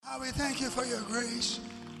How we thank you for your grace.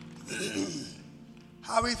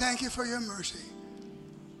 How we thank you for your mercy.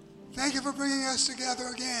 Thank you for bringing us together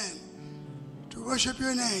again to worship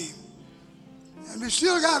your name. And we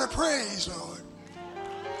still got to praise, Lord.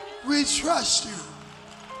 We trust you.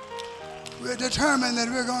 We're determined that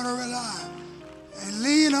we're going to rely and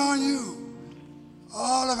lean on you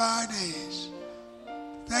all of our days.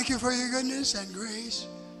 Thank you for your goodness and grace.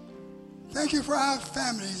 Thank you for our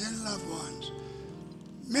families and loved ones.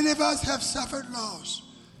 Many of us have suffered loss,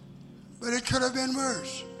 but it could have been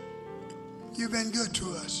worse. You've been good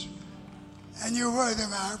to us, and you're worthy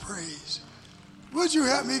of our praise. Would you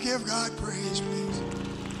help me give God praise, please?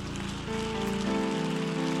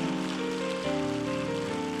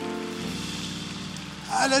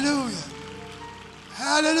 Hallelujah.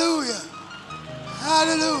 Hallelujah.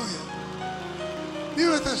 Hallelujah. Be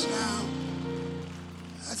with us now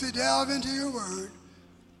as we delve into your word.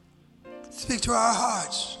 Speak to our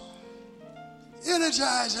hearts.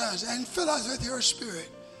 Energize us and fill us with your spirit.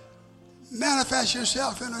 Manifest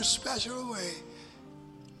yourself in a special way.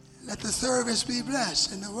 Let the service be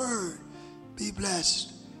blessed and the word be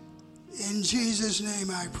blessed. In Jesus' name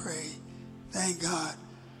I pray. Thank God.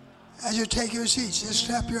 As you take your seats, just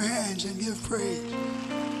clap your hands and give praise.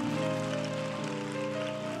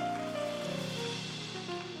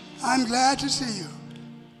 I'm glad to see you.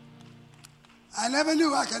 I never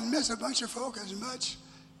knew I could miss a bunch of folk as much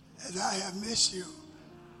as I have missed you.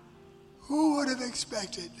 Who would have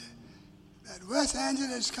expected that West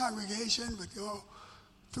Angeles congregation would go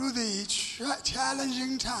through the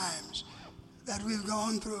challenging times that we've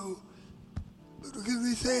gone through? But could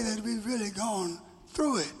we say that we've really gone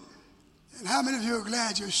through it? And how many of you are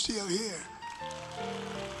glad you're still here?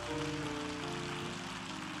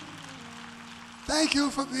 Thank you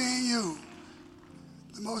for being you,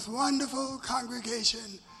 the most wonderful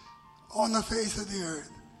congregation on the face of the earth.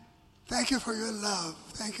 Thank you for your love.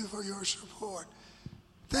 Thank you for your support.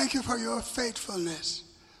 Thank you for your faithfulness.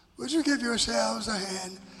 Would you give yourselves a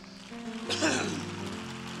hand?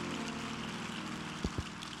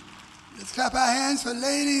 Let's clap our hands for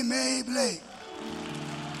Lady May Blake.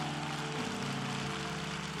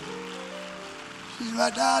 She's my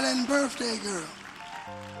darling birthday girl.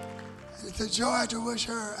 It's a joy to wish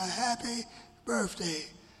her a happy birthday.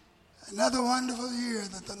 Another wonderful year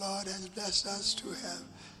that the Lord has blessed us to have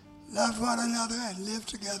loved one another and lived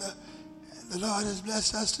together. And the Lord has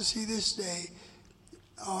blessed us to see this day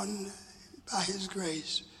by his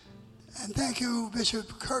grace. And thank you, Bishop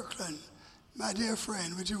Kirkland, my dear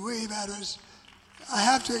friend. Would you wave at us? I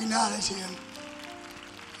have to acknowledge him.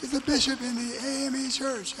 He's a bishop in the AME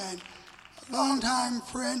Church and a longtime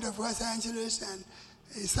friend of West Angeles, and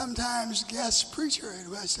a sometimes guest preacher at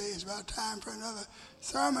Wesley. It's about time for another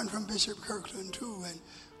sermon from Bishop Kirkland, too. And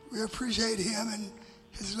we appreciate him and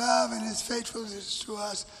his love and his faithfulness to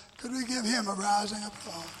us. Could we give him a rousing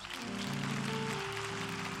applause?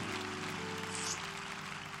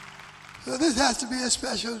 So this has to be a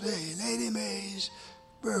special day, Lady May's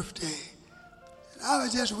birthday. And I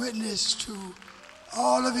was just witness to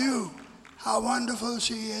all of you, how wonderful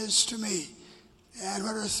she is to me, and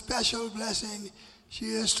what a special blessing she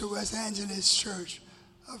is to West Angeles Church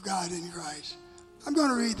of God in Christ. I'm going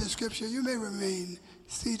to read the scripture. You may remain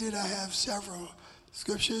seated. I have several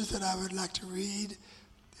scriptures that I would like to read.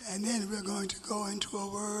 And then we're going to go into a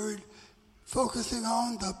word focusing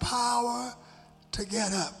on the power to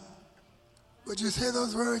get up. Would you say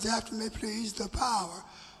those words after me, please? The power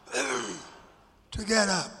to get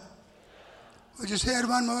up. Would you say it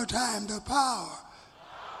one more time? The power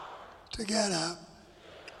to get up.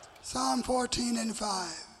 Psalm 14 and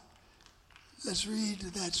 5. Let's read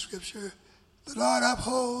that scripture. The Lord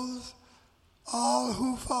upholds all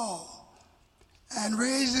who fall and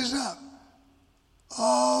raises up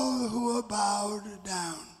all who are bowed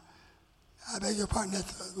down. I beg your pardon,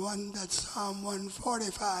 that's Psalm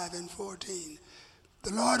 145 and 14.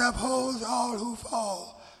 The Lord upholds all who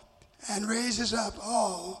fall and raises up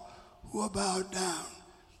all who are bowed down.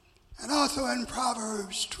 And also in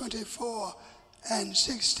Proverbs 24 and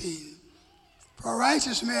 16. For a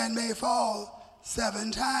righteous man may fall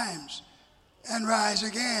 7 times and rise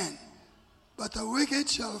again, but the wicked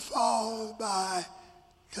shall fall by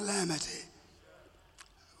calamity.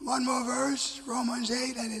 One more verse, Romans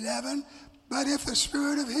 8 and 11. But if the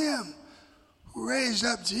spirit of him who raised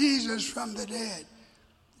up Jesus from the dead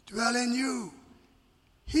dwell in you,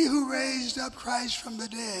 he who raised up Christ from the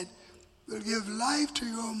dead will give life to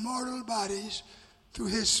your mortal bodies through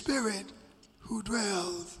his spirit who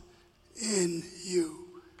dwells in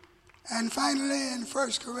you. And finally in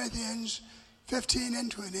 1 Corinthians 15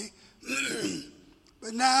 and 20,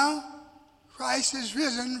 but now Christ is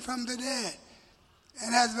risen from the dead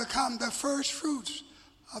and has become the first fruits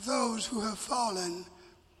of those who have fallen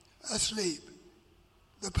asleep.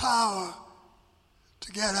 The power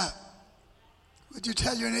to get up. Would you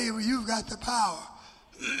tell your neighbor, you've got the power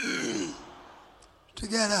to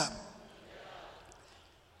get up?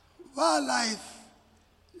 Wildlife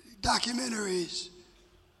documentaries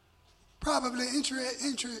probably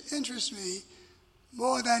interest me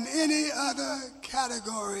more than any other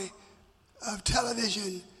category of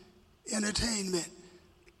television entertainment.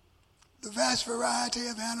 The vast variety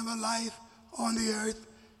of animal life on the earth,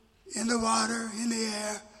 in the water, in the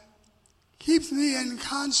air, keeps me in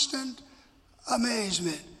constant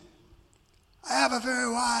amazement. I have a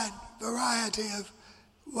very wide variety of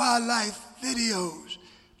wildlife videos,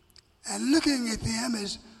 and looking at them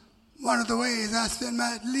is one of the ways I spend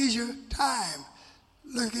my leisure time,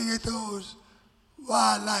 looking at those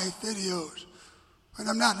wildlife videos. When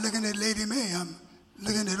I'm not looking at Lady May, I'm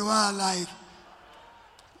looking at wildlife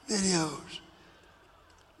videos.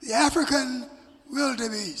 The African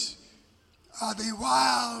wildebeest, or the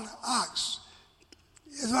wild ox,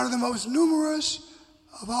 is one of the most numerous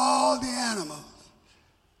of all the animals.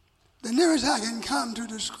 The nearest I can come to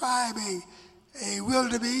describing a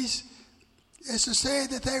wildebeest is to say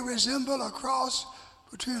that they resemble a cross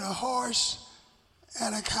between a horse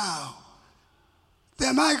and a cow.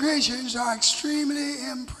 Their migrations are extremely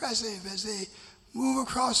impressive as they move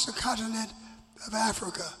across the continent of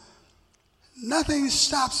Africa. Nothing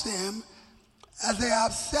stops them as they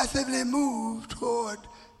obsessively move toward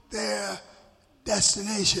their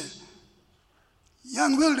destination.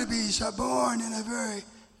 Young wildebeest are born in a very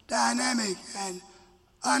dynamic and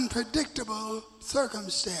unpredictable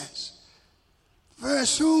circumstance. Very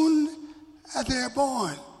soon as they're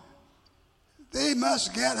born, they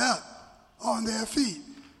must get up on their feet,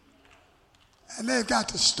 and they've got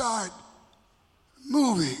to start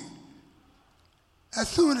moving as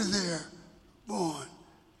soon as they're born.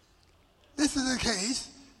 This is the case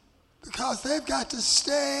because they've got to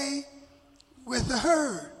stay with the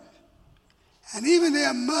herd, and even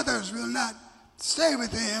their mothers will not stay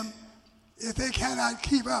with them if they cannot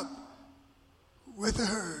keep up with the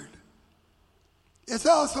herd. It's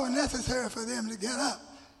also necessary for them to get up,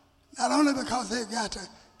 not only because they've got to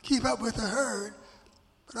keep up with the herd,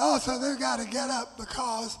 but also they've got to get up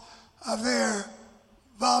because of their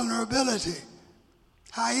vulnerability.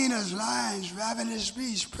 Hyenas, lions, ravenous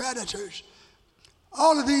beasts, predators,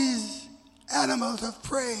 all of these animals of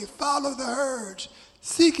prey follow the herds,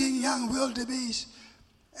 seeking young wildebeest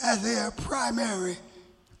as their primary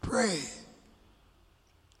prey.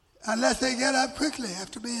 Unless they get up quickly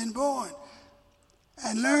after being born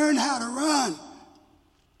and learn how to run,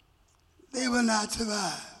 they will not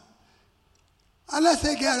survive. Unless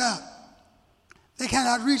they get up, they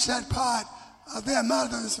cannot reach that part of their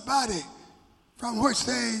mother's body from which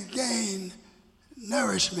they gain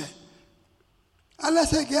nourishment.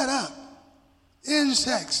 Unless they get up,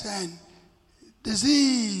 insects and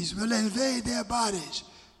disease will invade their bodies,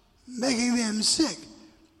 making them sick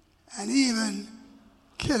and even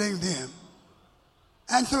killing them.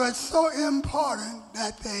 And so it's so important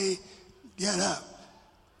that they get up.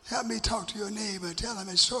 Help me talk to your neighbor and tell them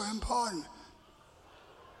it's so important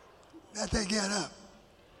that they get up.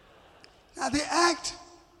 Now, the act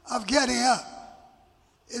of getting up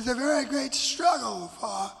is a very great struggle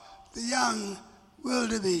for the young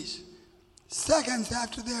wildebeest. Seconds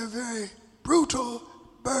after their very brutal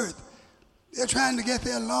birth, they're trying to get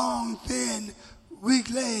their long, thin, weak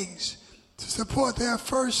legs to support their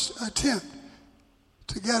first attempt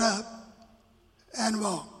to get up and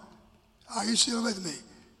walk. Are you still with me?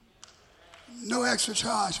 No extra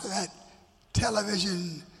charge for that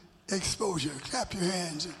television exposure. Clap your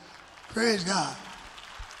hands and praise God.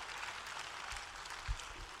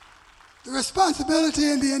 The responsibility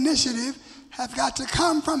and the initiative have got to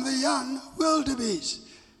come from the young wildebeest.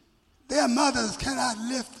 Their mothers cannot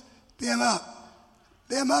lift them up.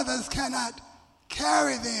 Their mothers cannot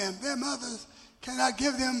carry them. Their mothers cannot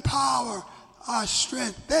give them power or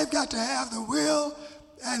strength. They've got to have the will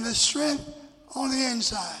and the strength on the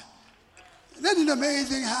inside. Isn't it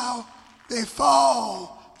amazing how they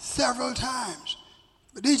fall several times?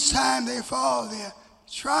 But each time they fall, they're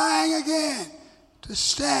trying again to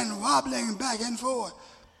stand wobbling back and forth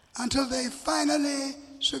until they finally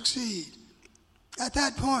succeed. At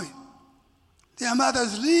that point, their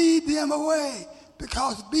mothers lead them away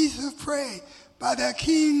because beasts of prey, by their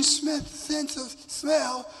keen sense of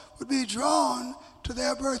smell, would be drawn to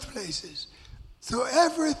their birthplaces. So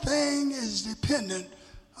everything is dependent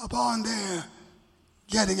upon their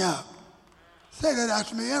getting up. Say that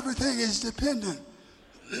after me. Everything is dependent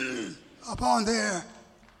upon their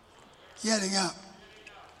getting up.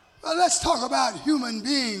 Well, let's talk about human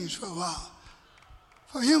beings for a while.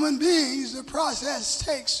 For human beings, the process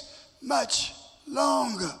takes much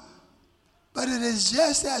longer, but it is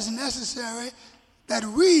just as necessary that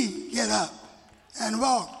we get up and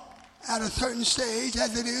walk at a certain stage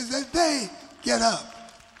as it is that they get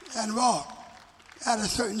up and walk at a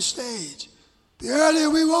certain stage. The earlier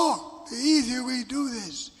we walk, the easier we do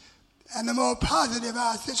this, and the more positive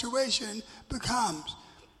our situation becomes.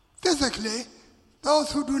 Physically,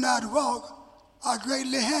 those who do not walk are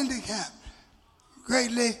greatly handicapped,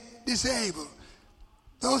 greatly disabled.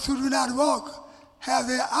 Those who do not walk have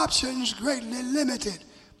their options greatly limited.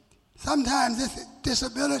 Sometimes this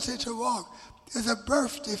disability to walk is a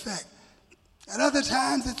birth defect. At other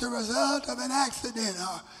times, it's a result of an accident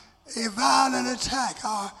or a violent attack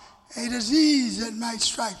or a disease that might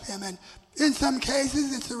strike them. And in some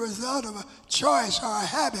cases, it's a result of a choice or a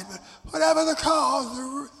habit. But whatever the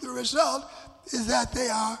cause, the result is that they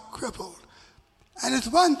are crippled. And it's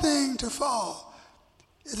one thing to fall.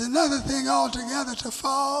 It's another thing altogether to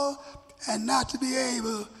fall and not to be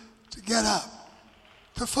able to get up.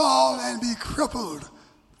 To fall and be crippled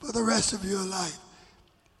for the rest of your life.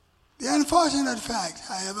 The unfortunate fact,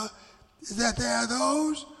 however, is that there are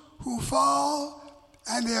those who fall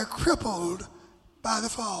and they are crippled by the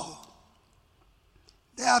fall.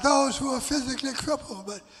 There are those who are physically crippled,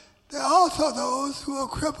 but there are also those who are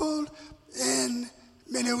crippled in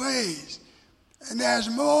many ways. And there's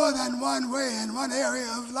more than one way and one area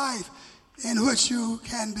of life in which you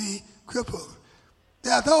can be crippled.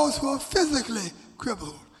 There are those who are physically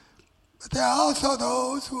crippled, but there are also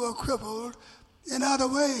those who are crippled in other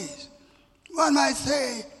ways. One might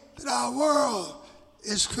say that our world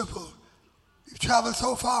is crippled. We've traveled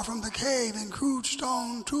so far from the cave in crude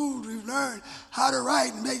stone tools. We've learned how to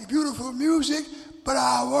write and make beautiful music, but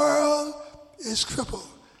our world is crippled.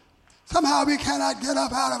 Somehow we cannot get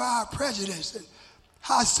up out of our prejudice and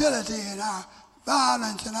hostility and our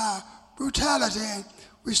violence and our brutality, and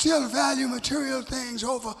we still value material things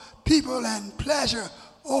over people and pleasure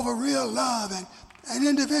over real love, and an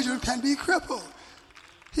individual can be crippled.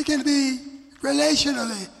 He can be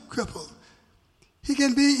relationally crippled. He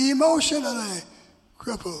can be emotionally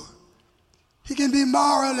crippled. He can be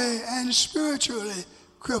morally and spiritually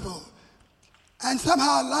crippled. And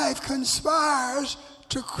somehow life conspires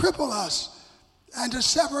to cripple us and to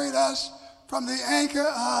separate us from the anchor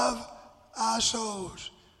of our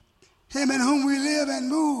souls. Him in whom we live and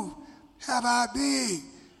move, have our being.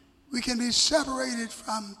 We can be separated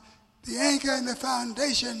from the anchor and the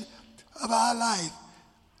foundation of our life.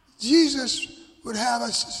 Jesus would have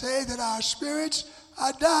us to say that our spirits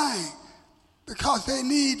are dying because they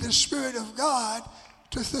need the Spirit of God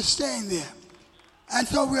to sustain them. And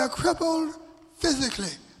so we are crippled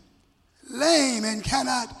physically, lame and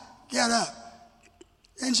cannot get up.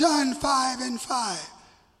 In John 5:5,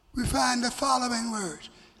 we find the following words.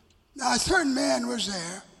 Now a certain man was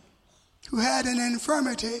there who had an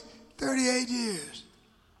infirmity 38 years.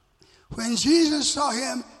 When Jesus saw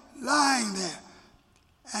him lying there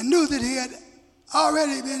and knew that he had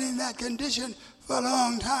already been in that condition for a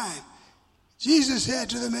long time, Jesus said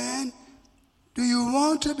to the man, "Do you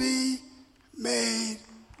want to be made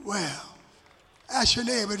well?" Ask your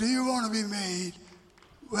neighbor, do you want to be made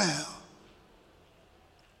well?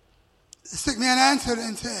 The sick man answered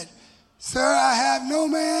and said, "Sir, I have no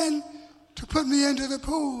man to put me into the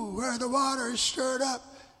pool where the water is stirred up,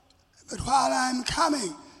 but while I'm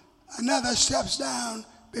coming, another steps down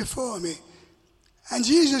before me." And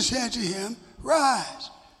Jesus said to him, "Rise,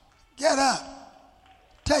 get up,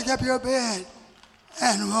 take up your bed,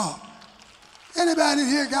 and walk." Anybody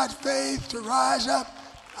here got faith to rise up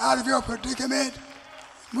out of your predicament,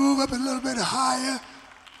 move up a little bit higher,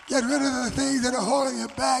 get rid of the things that are holding you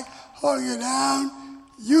back, holding you down?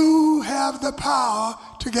 You have the power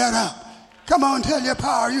to get up. Come on, tell your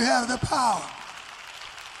power, you have the power.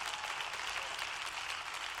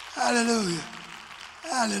 Hallelujah.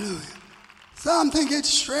 Hallelujah. Some think it's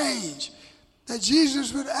strange that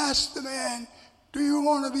Jesus would ask the man, "Do you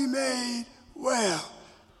want to be made well?"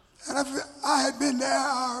 And if I had been there,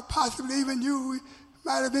 or possibly even you, we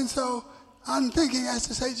might have been so unthinking as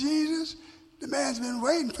to say, "Jesus, the man's been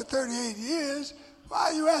waiting for 38 years. Why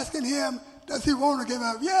are you asking him, does he want to get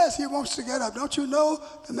up?" Yes, he wants to get up. Don't you know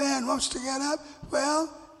the man wants to get up? Well,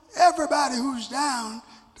 everybody who's down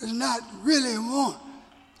does not really want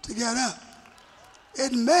to get up.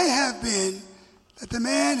 It may have been that the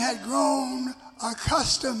man had grown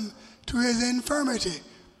accustomed to his infirmity.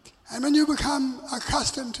 And when you become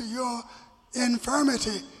accustomed to your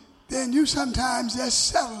infirmity, then you sometimes just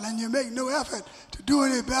settle and you make no effort to do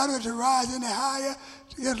any better, to rise any higher,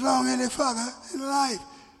 to get along any further in life.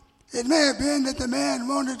 It may have been that the man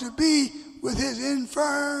wanted to be with his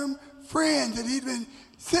infirm friend that he'd been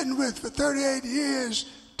sitting with for 38 years,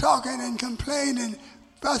 talking and complaining,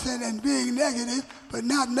 fussing and being negative, but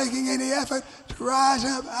not making any effort to rise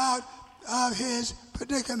up out of his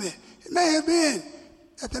predicament. It may have been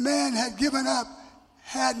that the man had given up,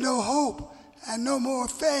 had no hope, and no more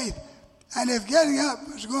faith. And if getting up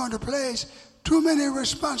was going to place too many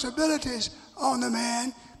responsibilities on the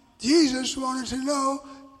man, Jesus wanted to know,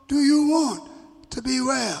 do you want to be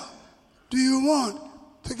well? Do you want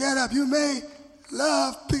to get up? You may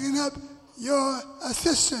love picking up your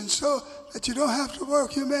assistance so that you don't have to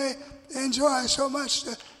work. You may enjoy so much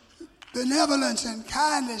the benevolence and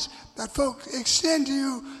kindness that folks extend to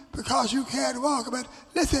you because you can't walk. But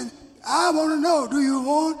listen, I want to know, do you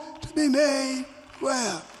want to be made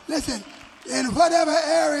well? Listen, in whatever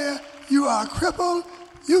area you are crippled,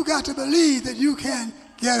 you got to believe that you can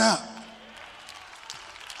get up.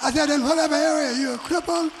 I said, in whatever area you're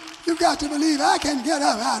crippled, you got to believe I can get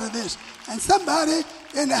up out of this. And somebody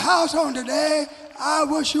in the house on today, I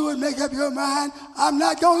wish you would make up your mind. I'm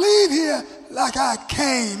not going to leave here like I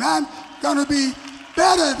came. I'm going to be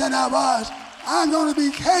better than I was. I'm going to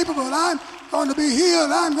be capable. I'm going to be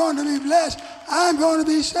healed. I'm going to be blessed. I'm going to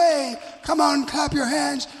be saved. Come on, clap your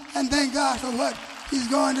hands and thank God for what he's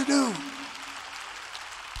going to do.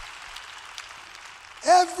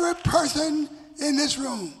 Every person in this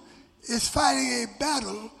room is fighting a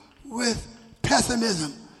battle with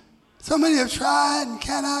pessimism. So many have tried and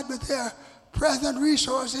cannot, with their present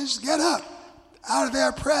resources, get up out of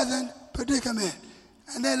their present predicament.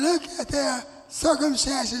 And they look at their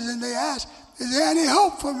circumstances and they ask, is there any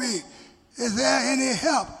hope for me? Is there any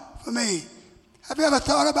help for me? Have you ever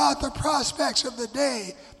thought about the prospects of the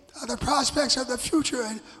day, or the prospects of the future,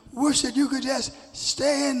 and wish that you could just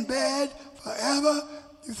stay in bed forever?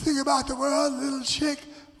 You think about the world, the little chick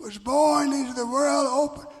was born into the world,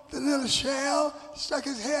 opened the little shell, stuck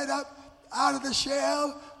his head up out of the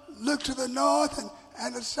shell, looked to the north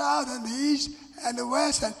and the south and the east and the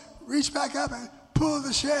west, and reached back up and pulled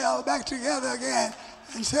the shell back together again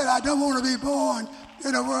and said, I don't want to be born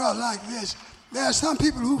in a world like this. There are some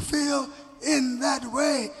people who feel in that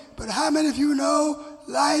way, but how many of you know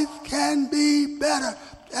life can be better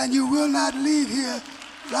and you will not leave here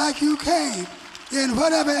like you came? In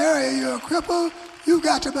whatever area you're crippled, you've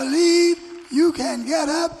got to believe you can get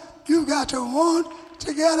up. You've got to want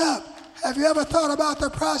to get up. Have you ever thought about the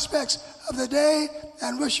prospects of the day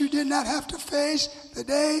and wish you did not have to face the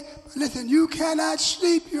day? But listen, you cannot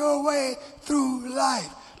sleep your way through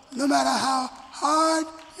life. No matter how hard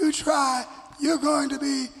you try, you're going to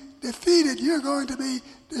be defeated. You're going to be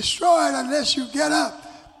destroyed unless you get up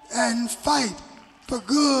and fight for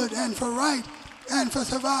good and for right and for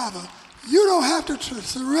survival. You don't have to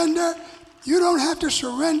surrender. You don't have to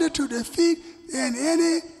surrender to defeat in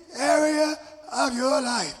any area of your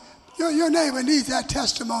life. Your neighbor needs that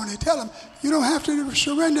testimony. Tell him you don't have to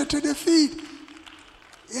surrender to defeat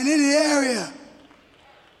in any area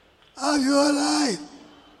of your life.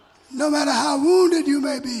 No matter how wounded you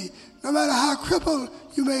may be, no matter how crippled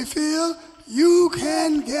you may feel, you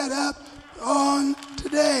can get up on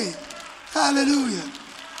today. Hallelujah.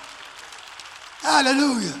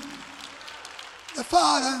 Hallelujah. The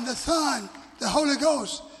Father and the Son, the Holy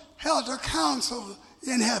Ghost held a council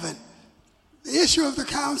in heaven. The issue of the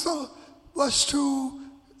council was to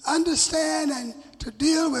understand and to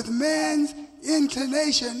deal with man's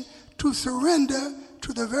inclination to surrender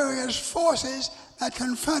to the various forces that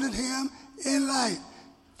confronted him in life.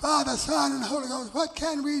 Father, Son, and Holy Ghost, what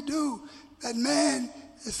can we do that man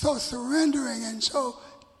is so surrendering and so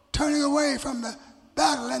turning away from the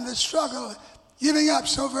battle and the struggle, giving up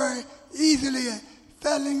so very easily and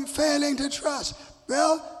failing to trust?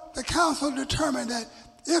 Well, the council determined that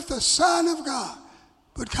if the Son of God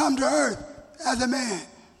would come to earth as a man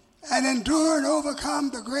and endure and overcome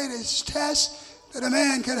the greatest test that a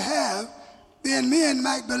man could have, then men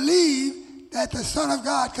might believe that the Son of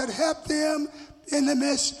God could help them in the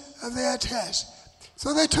midst of their test.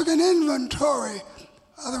 So they took an inventory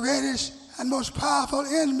of the greatest and most powerful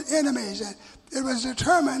enemies, and it was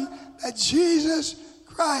determined that Jesus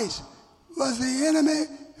Christ was the enemy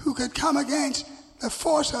who could come against the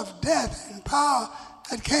force of death and power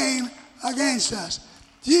that came against us.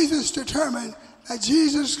 Jesus determined that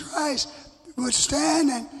Jesus Christ would stand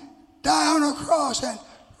and die on a cross and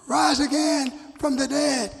rise again from the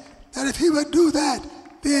dead. That if he would do that,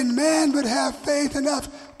 then man would have faith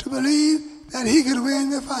enough to believe that he could win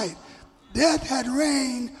the fight. Death had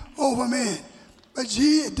reigned over men. But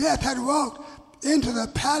death had walked into the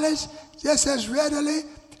palace just as readily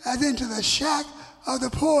as into the shack of the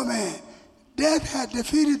poor man. Death had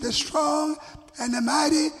defeated the strong and the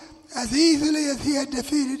mighty as easily as he had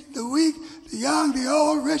defeated the weak, the young, the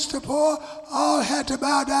old, rich, the poor. All had to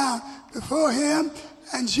bow down before him.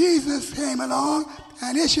 And Jesus came along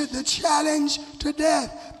and issued the challenge to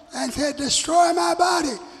death and said, destroy my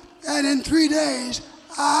body, and in 3 days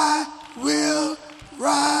I will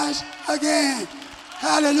rise again.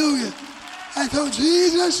 Hallelujah. And so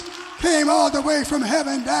Jesus came all the way from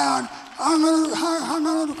heaven down, hung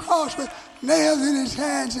on the cross with nails in his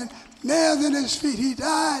hands and nails in his feet. He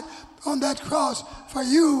died on that cross for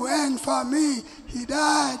you and for me. He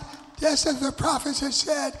died just as the prophets had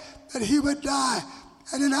said that he would die.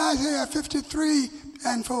 And in Isaiah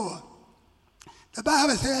 53:4, the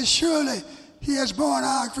Bible says, surely he has borne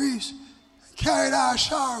our griefs, carried our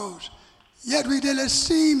sorrows, yet we did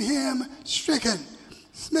esteem him stricken,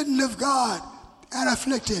 smitten of God, and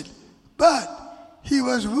afflicted. But he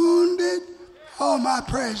was wounded. Oh, my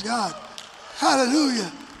praise God.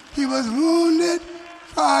 Hallelujah. He was wounded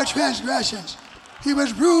for our transgressions. He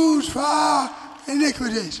was bruised for our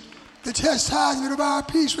iniquities. The chastisement of our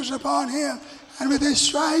peace was upon him, and with his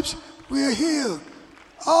stripes we are healed.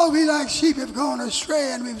 All we like sheep have gone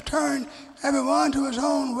astray, and we've turned everyone to his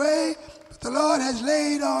own way. But the Lord has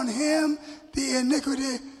laid on him the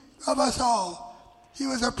iniquity of us all. He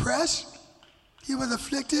was oppressed, he was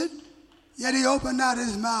afflicted, yet he opened not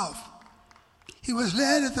his mouth. He was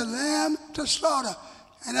led as a lamb to slaughter,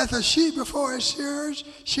 and as a sheep before his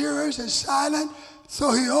shearers is silent,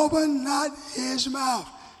 so he opened not his mouth.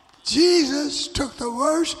 Jesus took the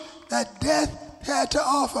worst that death had to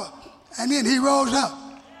offer, and then he rose up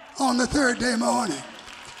on the third day morning.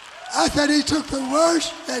 I said he took the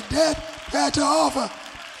worst that death had to offer.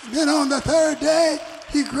 And then on the third day,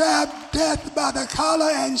 he grabbed death by the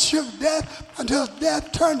collar and shook death until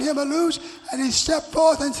death turned him loose, and he stepped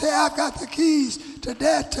forth and said, I've got the keys to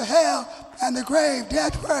death, to hell, and the grave.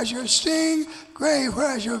 Death, where's your sting? Grave,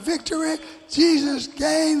 where's your victory? Jesus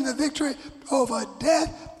gained the victory over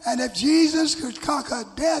death, and if Jesus could conquer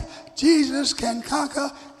death, Jesus can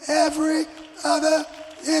conquer every other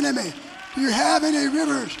enemy. Do you have any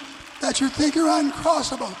rivers that you think are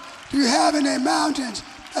uncrossable? Do you have any mountains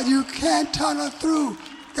that you can't tunnel through?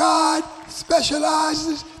 God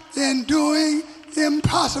specializes in doing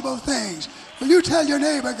impossible things. Will you tell your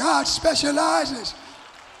neighbor, God specializes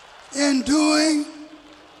in doing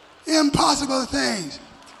impossible things?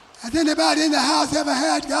 Has anybody in the house ever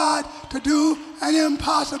had God to do an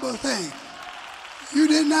impossible thing? You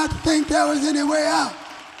did not think there was any way out,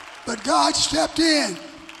 but God stepped in,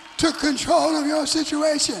 took control of your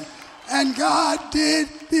situation, and God did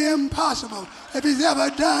the impossible. If he's ever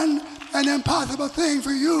done an impossible thing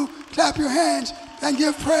for you, clap your hands and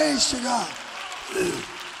give praise to God.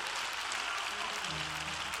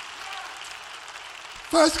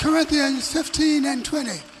 1 Corinthians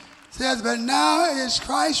 15:20 says, but now is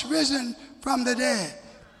Christ risen from the dead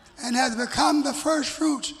and has become the first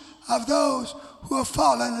fruits of those who have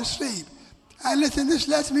fallen asleep. And listen, this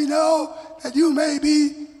lets me know that you may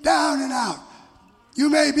be down and out. You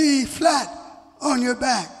may be flat on your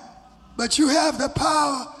back, but you have the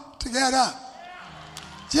power to get up.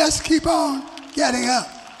 Just keep on getting up.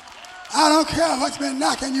 I don't care what's been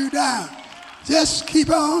knocking you down. Just keep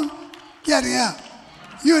on getting up.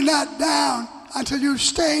 You're not down until you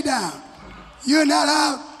stay down. You're not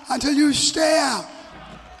out until you stay out.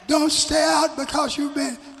 Don't stay out because you've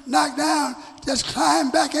been knocked down. Just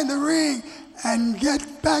climb back in the ring and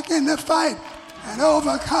get back in the fight and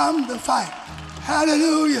overcome the fight.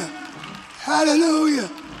 Hallelujah. Hallelujah.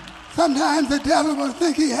 Sometimes the devil will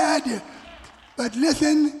think he had you. But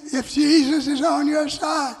listen, if Jesus is on your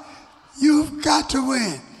side, you've got to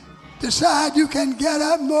win. Decide you can get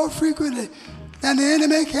up more frequently than the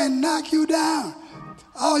enemy can knock you down.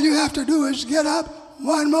 All you have to do is get up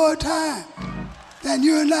one more time. Then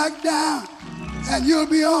you're knocked down and you'll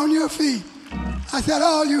be on your feet. I said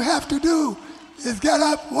all you have to do is get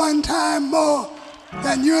up one time more.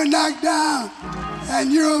 Then you're knocked down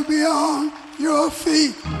and you'll be on your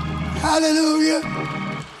feet. Hallelujah.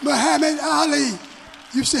 Muhammad Ali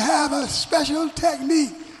used to have a special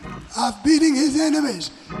technique of beating his enemies.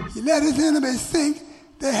 He let his enemies think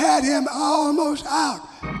they had him almost out.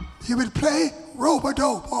 He would play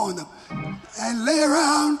rope-a-dope on them and lay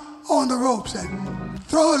around on the ropes and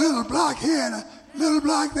throw a little block here and a little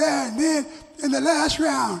block there. And then in the last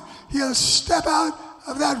round, he'll step out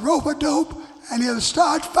of that rope-a-dope and he'll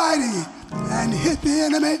start fighting and hit the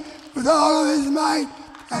enemy with all of his might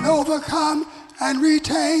and overcome and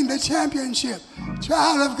retain the championship.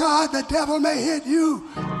 Child of God, the devil may hit you,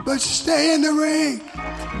 but stay in the ring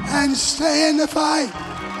and stay in the fight.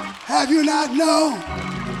 Have you not known?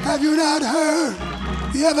 Have you not heard?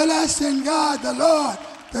 The everlasting God, the Lord,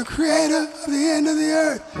 the creator of the end of the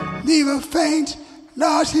earth, neither faint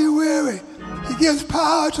nor is he weary. He gives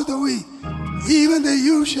power to the weak. Even the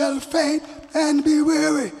youth shall faint and be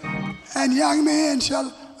weary, and young men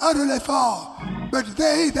shall utterly fall. But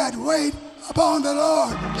they that wait upon the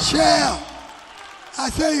Lord shall, I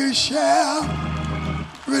say you shall,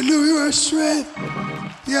 renew your strength.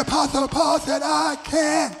 The Apostle Paul said, I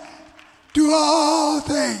can do all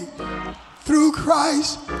things through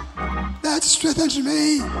Christ that strengthens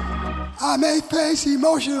me. I may face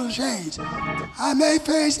emotional change. I may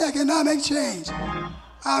face economic change.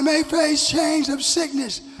 I may face change of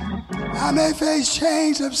sickness. I may face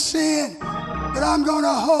change of sin. But I'm going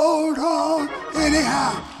to hold on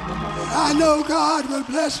anyhow. I know God will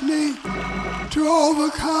bless me to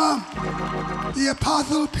overcome. The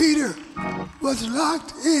Apostle Peter was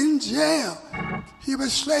locked in jail. He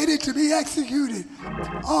was slated to be executed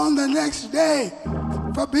on the next day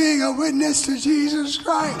for being a witness to Jesus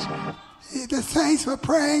Christ. The saints were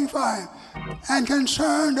praying for him and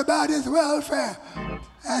concerned about his welfare.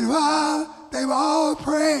 And while they were all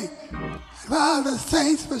praying, while the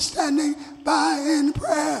saints were standing by in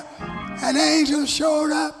prayer, an angel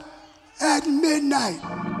showed up at midnight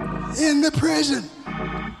in the prison,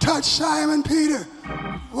 touched Simon Peter,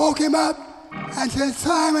 woke him up, and said,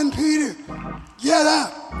 Simon Peter, get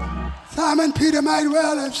up. Simon Peter might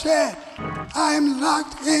well have said, I'm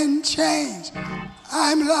locked in chains.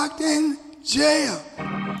 I'm locked in jail.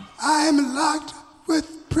 I'm locked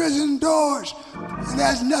with prison doors, and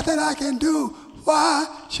there's nothing I can do. Why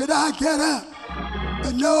should I get up?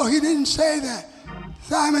 But no, he didn't say that.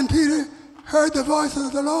 Simon Peter heard the voice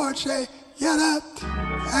of the Lord say, get up.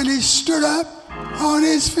 And he stood up on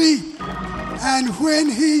his feet. And when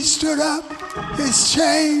he stood up, his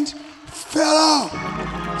chains fell off.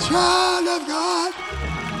 Child of God,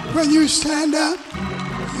 when you stand up,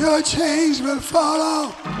 your chains will fall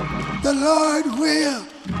off. The Lord will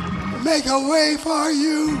make a way for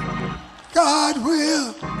you. God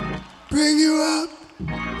will bring you up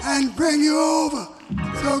and bring you over.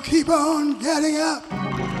 So keep on getting up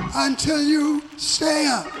until you stay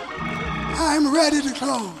up. I'm ready to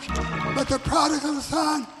close. But the prodigal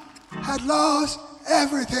son had lost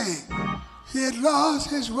everything. He had lost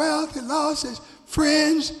his wealth, he lost his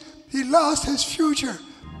friends, he lost his future.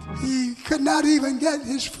 He could not even get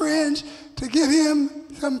his friends to give him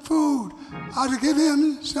some food or to give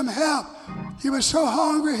him some help. He was so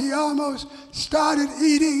hungry he almost started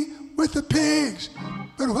eating with the pigs.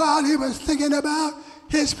 But while he was thinking about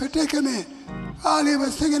his predicament, while he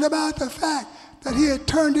was thinking about the fact that he had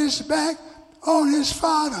turned his back on his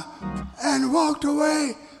father and walked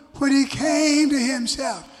away, when he came to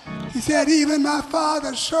himself, he said, even my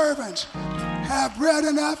father's servants have bread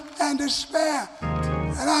enough and to spare,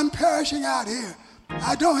 and I'm perishing out here.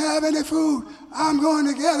 I don't have any food. I'm going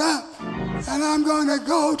to get up and I'm going to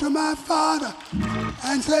go to my father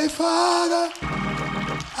and say, Father,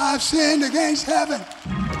 I've sinned against heaven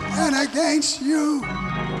and against you.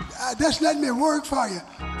 Just let me work for you.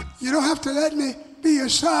 You don't have to let me be your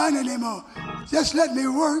son anymore. Just let me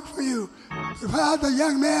work for you. But while the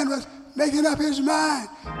young man was making up his mind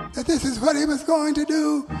that this is what he was going to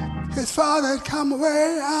do, his father had come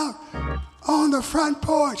way out on the front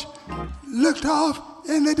porch, looked off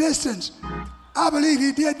in the distance. I believe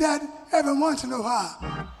he did that every once in a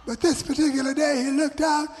while. But this particular day, he looked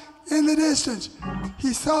out in the distance.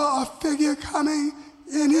 He saw a figure coming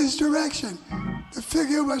in his direction. The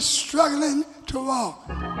figure was struggling to walk.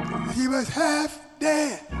 He was half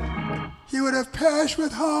dead. He would have perished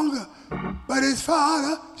with hunger. But his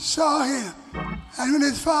father saw him. And when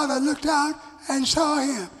his father looked out and saw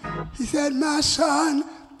him, he said, my son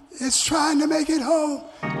is trying to make it home.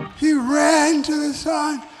 He ran to the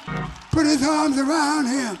son, put his arms around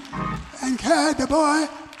him, and carried the boy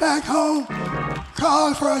back home,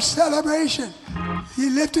 called for a celebration. He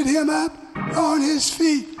lifted him up on his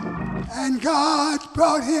feet, and God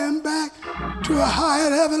brought him back to a higher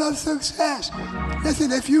level of success.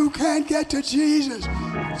 Listen, if you can't get to Jesus,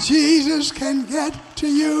 Jesus can get to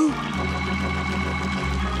you.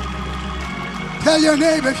 Tell your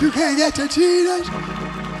neighbor, if you can't get to Jesus,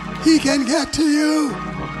 he can get to you.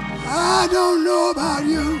 I don't know about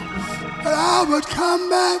you, but I would come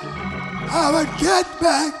back. I would get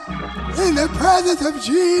back in the presence of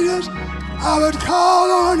Jesus. I would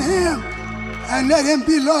call on him and let him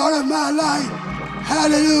be Lord of my life.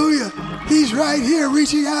 Hallelujah. He's right here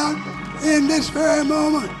reaching out in this very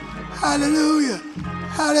moment. Hallelujah.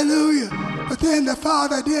 Hallelujah. But then the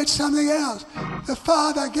Father did something else. The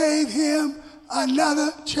Father gave him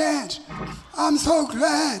another chance. I'm so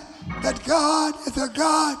glad that God is a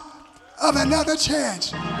God of another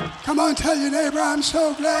chance. Come on, tell your neighbor, I'm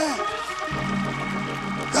so glad.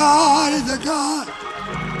 God is a God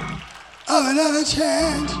of another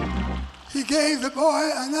chance. He gave the boy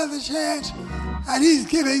another chance, and he's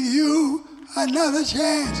giving you another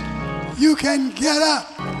chance. You can get up.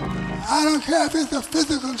 I don't care if it's a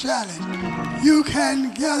physical challenge. You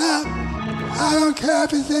can get up. I don't care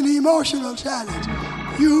if it's an emotional challenge.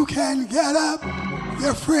 You can get up.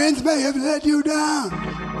 Your friends may have let you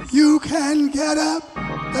down. You can get up.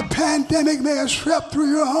 The pandemic may have swept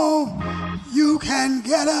through your home. You can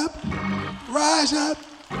get up, rise up,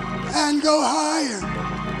 and go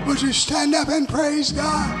higher. Would you stand up and praise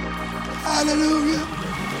God? Hallelujah.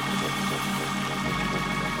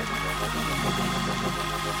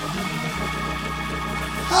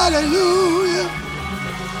 Hallelujah.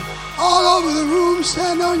 All over the room,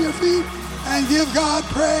 stand on your feet and give God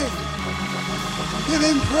praise. Give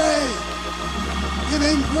him praise. Give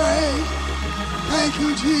him praise. Thank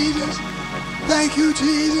you, Jesus. Thank you,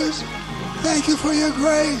 Jesus. Thank you for your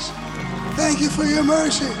grace. Thank you for your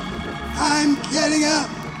mercy. I'm getting up.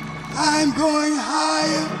 I'm going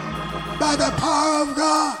higher by the power of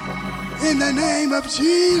God. In the name of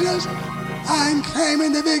Jesus, I'm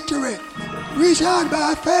claiming the victory. Reach out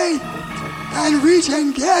by faith and reach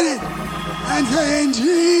and get it. And say, in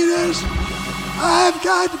Jesus, I've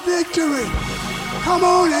got victory. Come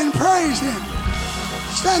on and praise him.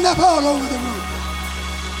 Stand up all over the room.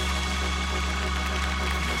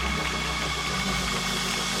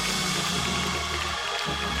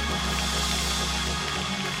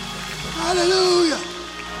 Hallelujah.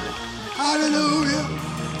 Hallelujah.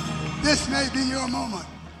 This may be your moment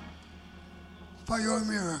for your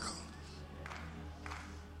miracle.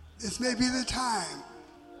 This may be the time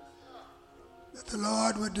that the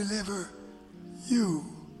Lord would deliver you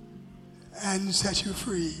and set you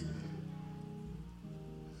free.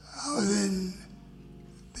 I was in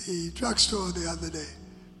the drugstore the other day.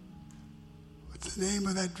 What's the name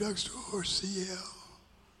of that drugstore?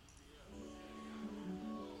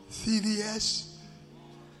 CVS.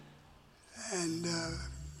 And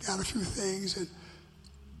got a few things and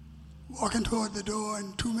walking toward the door,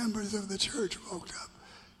 and two members of the church walked up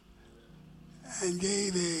and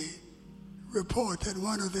gave a report that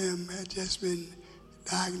one of them had just been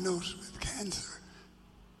diagnosed with cancer.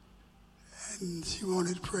 And she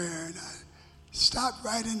wanted prayer, and I stopped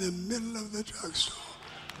right in the middle of the drugstore.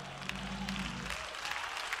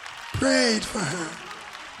 Prayed for her.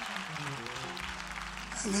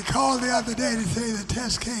 And they called the other day to say the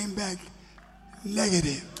test came back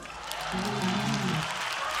negative.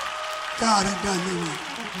 God had done the work.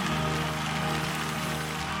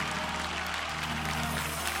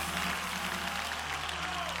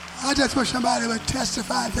 I just wish somebody would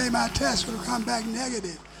testify and say my test will come back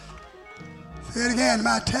negative. Say it again,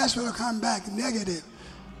 my test will come back negative.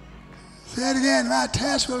 Say it again, my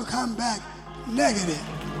test will come back negative.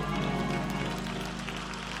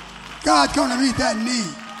 God's going to meet that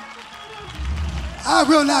need. I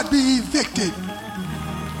will not be evicted.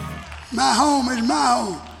 My home is my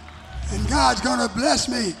home. And God's going to bless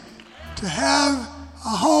me to have a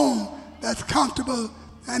home that's comfortable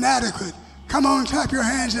and adequate. Come on, clap your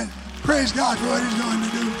hands and praise God for what he's going to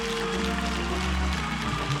do.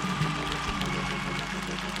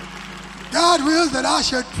 God wills that I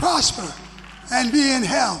should prosper and be in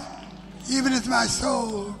health, even as my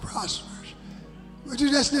soul prospers. Would you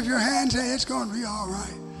just lift your hand and say, it's going to be all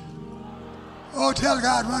right? Oh, tell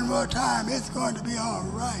God one more time, it's going to be all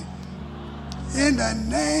right. In the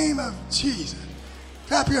name of Jesus.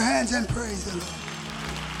 Clap your hands and praise the Lord.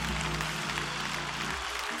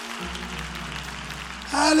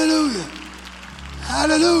 Hallelujah.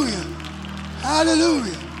 Hallelujah.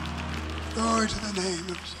 Hallelujah. Glory to the name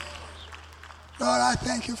of Jesus. Lord, I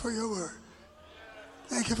thank you for your word.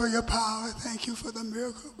 Thank you for your power. Thank you for the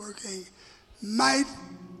miracle working might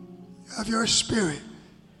of your spirit.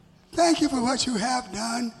 Thank you for what you have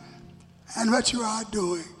done and what you are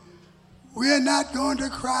doing. We are not going to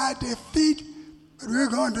cry defeat, but we're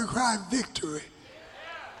going to cry victory.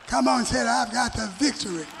 Come on, say it, I've got the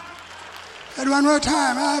victory. And one more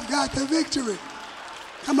time, I've got the victory.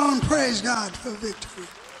 Come on, praise God for victory.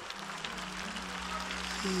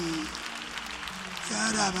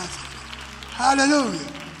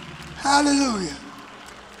 Hallelujah. Hallelujah.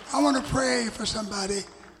 I want to pray for somebody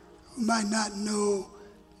who might not know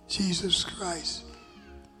Jesus Christ.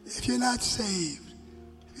 If you're not saved,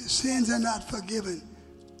 if your sins are not forgiven,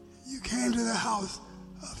 you came to the house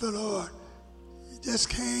of the Lord. You just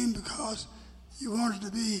came because You wanted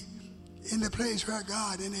to be in the place where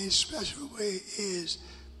God in a special way is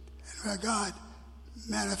and where God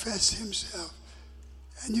manifests himself.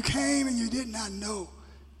 And you came and you did not know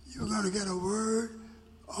you were going to get a word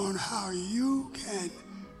on how you can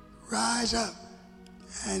rise up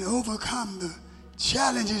and overcome the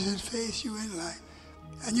challenges that face you in life.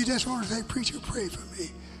 And you just want to say, preacher, pray for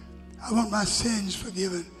me. I want my sins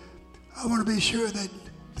forgiven. I want to be sure that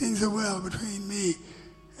things are well between me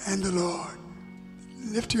and the Lord.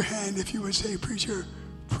 Lift your hand if you would say, preacher,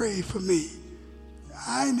 pray for me.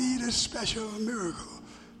 I need a special miracle.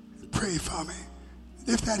 Pray for me.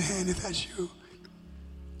 Lift that hand if that's you.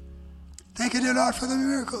 Thank you, dear Lord, for the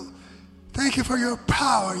miracle. Thank you for your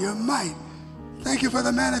power, your might. Thank you for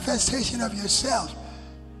the manifestation of yourself.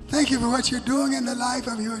 Thank you for what you're doing in the life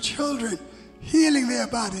of your children, healing their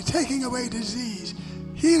body, taking away disease,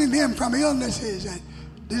 healing them from illnesses and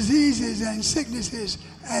diseases and sicknesses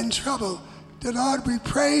and trouble. Dear Lord, we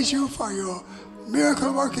praise you for your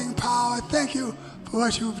miracle-working power. Thank you for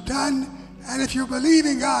what you've done. And if you're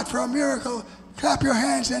believing God for a miracle, clap your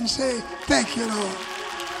hands and say, thank you, Lord.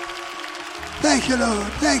 Thank you, Lord.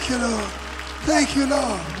 Thank you, Lord. Thank you,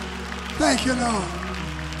 Lord. Thank you, Lord.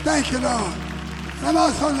 Thank you, Lord. And I'm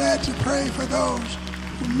also led to pray for those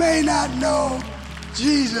who may not know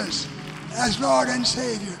Jesus as Lord and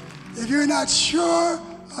Savior. If you're not sure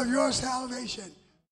of your salvation,